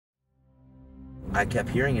I kept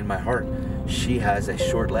hearing in my heart, she has a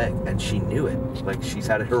short leg, and she knew it. Like, she's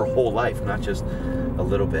had it her whole life, not just a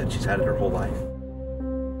little bit. She's had it her whole life.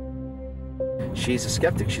 She's a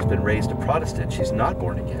skeptic. She's been raised a Protestant. She's not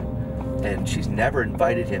born again. And she's never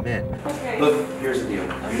invited him in. Okay. Look, here's the deal.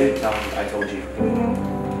 You didn't tell me. I told you.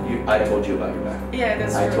 I told you about your back. Yeah,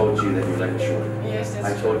 that's I true. told you that your leg was short. Yes, that's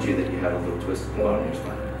I true. told you that you had a little twist at the bottom of your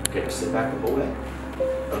spine. Okay, just sit back the whole way.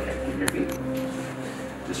 Okay, keep your feet.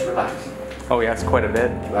 Just relax. Oh yeah, it's quite a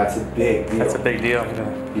bit. That's a big deal. That's a big deal.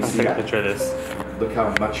 You I'll see take a that? picture of this. Look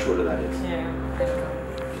how much shorter that is. Yeah.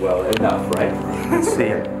 Well, enough, right? Let's see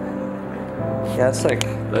it. Yeah, it's like,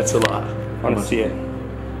 That's a lot. I want to see it.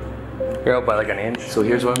 You're out by like an inch. So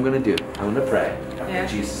here's what I'm going to do. I'm going to pray. Yeah. And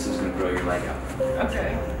Jesus is going to grow your leg out.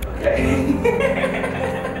 Okay. Okay?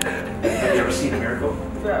 Have you ever seen a miracle?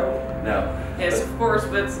 No. No. Yes, of course,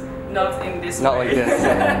 but not in this Not way. like this.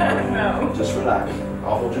 No. Just relax.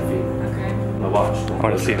 I'll hold your feet. Okay. Now watch. I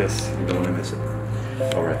want to see this. You don't want to miss it.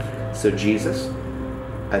 All right. So Jesus,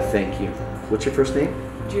 I thank you. What's your first name?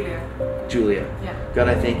 Julia. Julia. Yeah. God,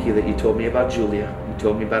 I thank you that you told me about Julia. You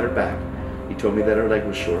told me about her back. You told me that her leg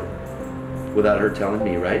was short without her telling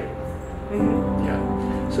me, right? Mm-hmm.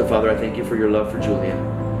 Yeah. So Father, I thank you for your love for Julia.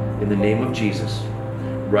 In the name of Jesus,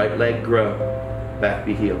 right leg grow, back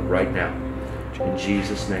be healed right now. In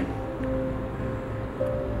Jesus' name.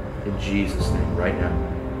 In Jesus' name, right now.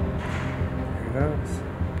 There it goes.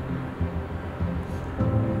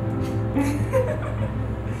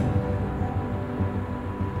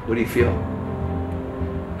 What do you feel? I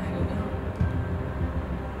don't know.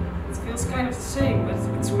 It feels kind of the same, but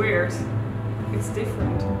it's weird. It's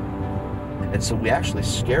different. And so we actually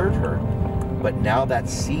scared her, but now that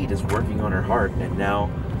seed is working on her heart, and now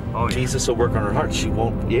Jesus will work on her heart. She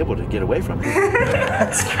won't be able to get away from it.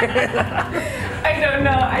 I don't know.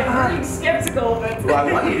 I'm really skeptical, but. Well,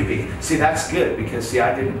 I want you to be. See, that's good, because see,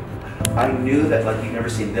 I knew that like you've never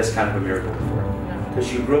seen this kind of a miracle before.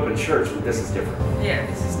 Because you grew up in church, but this is different. Yeah,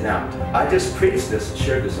 this is Now, different. I just preached this and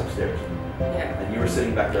shared this upstairs. Yeah. And you were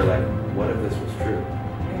sitting back there like, what if this was true?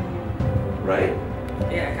 Right?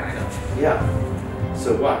 Yeah, kind of. Yeah.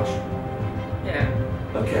 So watch. Yeah.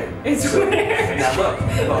 Okay. It's so, weird. Now look,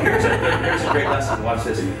 well, here's a great lesson. Watch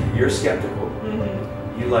this. You're skeptical.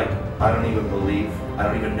 You like, I don't even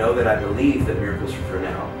know that I believe that miracles are for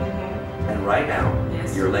now. And right now,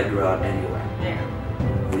 Yes. your leg grew out anyway. Yeah.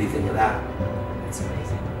 What do you think of that? It's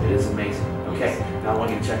amazing. It is amazing. Okay, now I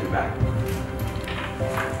want you to check your back.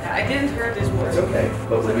 Yeah, I didn't hear this word. It's okay,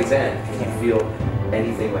 but when we bend, can you feel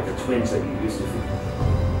anything like a twinge that you used to feel?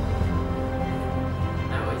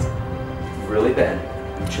 No, it's. Really bend,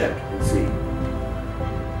 and check, and see.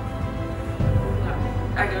 No,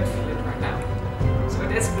 I don't feel it right now. So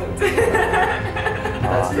that's good.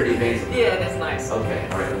 That's pretty amazing. Yeah, that's nice. Okay,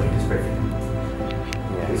 all right, let me just pray for you.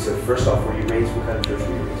 Okay, so first off, were you raised, what kind of church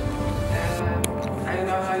were you raised in? I don't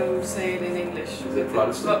know how you say it in English. Is it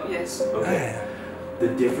Protestant? Oh, yes. Okay. The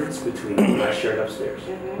difference between what I shared upstairs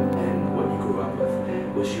and what you grew up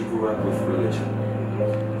with was you grew up with religion.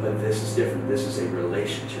 But this is different. This is a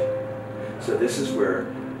relationship. So this is where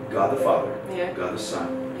God the Father, Yeah. God the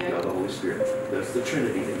Son, Yeah. God the Holy Spirit, that's the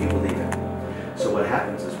Trinity that you believe in. So what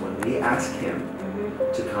happens is when we ask Him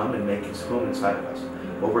to come and make His home inside of us,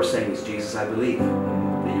 what we're saying is, Jesus, I believe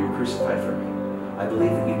that you were crucified for me. I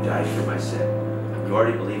believe that you died for my sin. You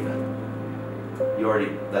already believe that.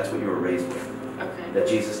 That's what you were raised with. Okay. That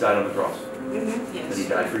Jesus died on the cross. Yes. That He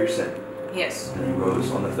died for your sin. Yes. And He rose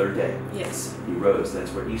on the third day. Yes. He rose.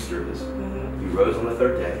 That's where Easter is. He rose on the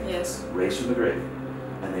third day, Yes. raised from the grave,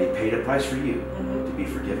 and then He paid a price for you to be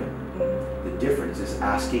forgiven. The difference is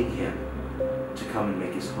asking Him to come and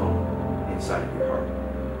make His home inside of your heart.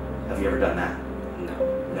 Have you ever done that? No.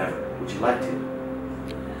 Never. Would you like to?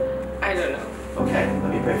 I don't know. Okay,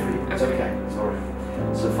 let me pray for you. It's Okay. okay. It's all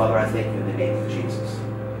right. So, Father, I thank you in the name of Jesus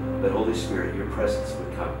that Holy Spirit, your presence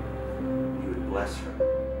would come. You would bless her.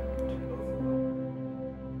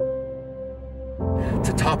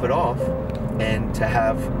 To top it off, and to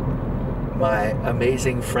have my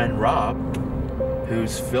amazing friend Rob,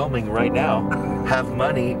 who's filming right now, have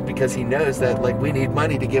money because he knows that like we need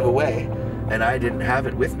money to give away, and I didn't have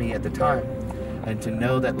it with me at the time, and to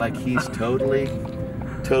know that like he's totally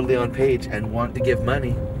on page and want to give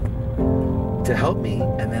money to help me,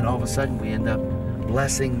 and then all of a sudden we end up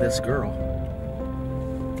blessing this girl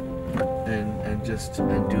and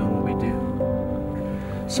doing what we do.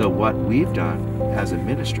 So what we've done as a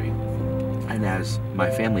ministry and as my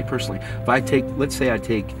family personally, let's say I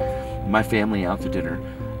take my family out to dinner,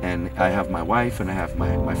 and I have my wife and I have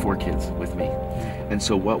my 4 kids with me. And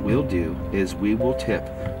so what we'll do is we will tip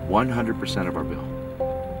 100% of our bill.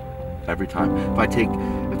 every time.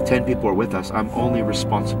 If 10 people are with us, I'm only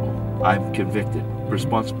responsible. I'm convicted,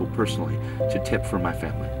 responsible personally to tip for my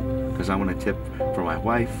family. Because I want to tip for my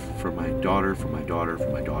wife, for my daughter, for my daughter, for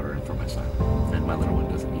my daughter, and for my son. And my little one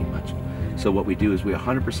doesn't need much. So what we do is we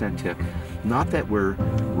 100% tip. Not that we're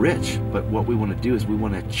rich, but what we want to do is we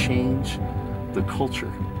want to change the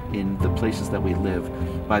culture in the places that we live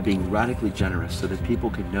by being radically generous so that people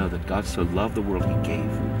can know that God so loved the world he gave.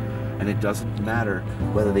 And it doesn't matter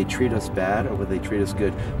whether they treat us bad or whether they treat us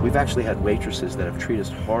good. We've actually had waitresses that have treated us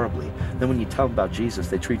horribly. Then when you tell them about Jesus,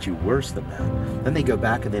 they treat you worse than that. Then they go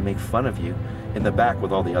back and they make fun of you in the back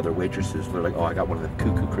with all the other waitresses. They're like, oh, I got one of them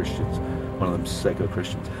cuckoo Christians, one of them psycho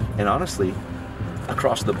Christians. And honestly,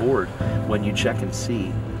 across the board, when you check and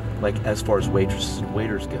see, like as far as waitresses and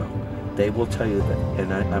waiters go, they will tell you that,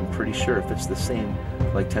 and I'm pretty sure if it's the same,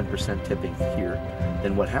 like 10% tipping here,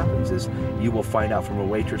 then what happens is you will find out from a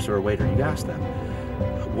waitress or a waiter, you ask them,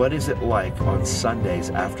 what is it like on Sundays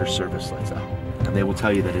after service lets out? And they will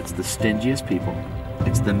tell you that it's the stingiest people,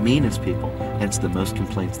 it's the meanest people, and it's the most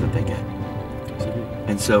complaints that they get.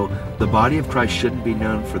 And so the body of Christ shouldn't be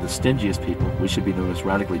known for the stingiest people. We should be known as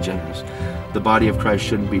radically generous. The body of Christ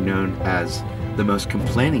shouldn't be known as the most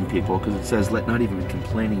complaining people, because it says, let not even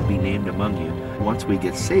complaining be named among you. Once we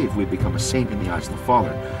get saved, we become a saint in the eyes of the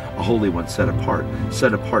Father, a holy one set apart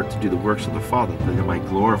to do the works of the Father, that they might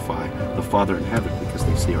glorify the Father in heaven because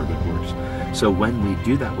they see our good works. So when we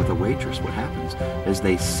do that with a waitress, what happens is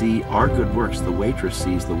they see our good works. The waitress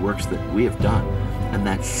sees the works that we have done, and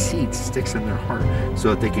that seed sticks in their heart so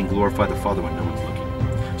that they can glorify the Father when no one's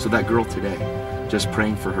looking. So that girl today, just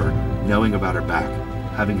praying for her, knowing about her back,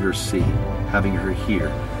 having her see, having her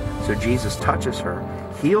hear. So Jesus touches her,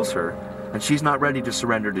 heals her, and she's not ready to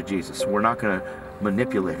surrender to Jesus. We're not going to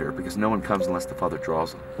manipulate her because no one comes unless the Father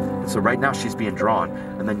draws them. And so right now she's being drawn,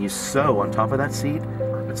 and then you sow on top of that seed.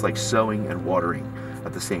 It's like sowing and watering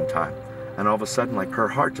at the same time. And all of a sudden, like, her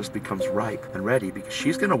heart just becomes ripe and ready because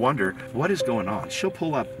she's going to wonder what is going on. She'll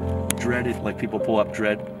pull up dreaded, like people pull up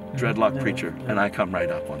dreadlock preacher, and I come right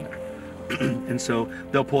up on there. And so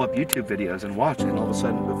they'll pull up YouTube videos and watch, and all of a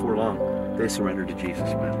sudden, before long, they surrender to Jesus,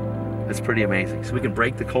 man. It's pretty amazing. So we can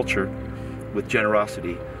break the culture with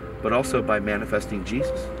generosity, but also by manifesting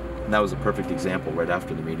Jesus. And that was a perfect example right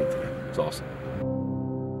after the meeting today. It's awesome.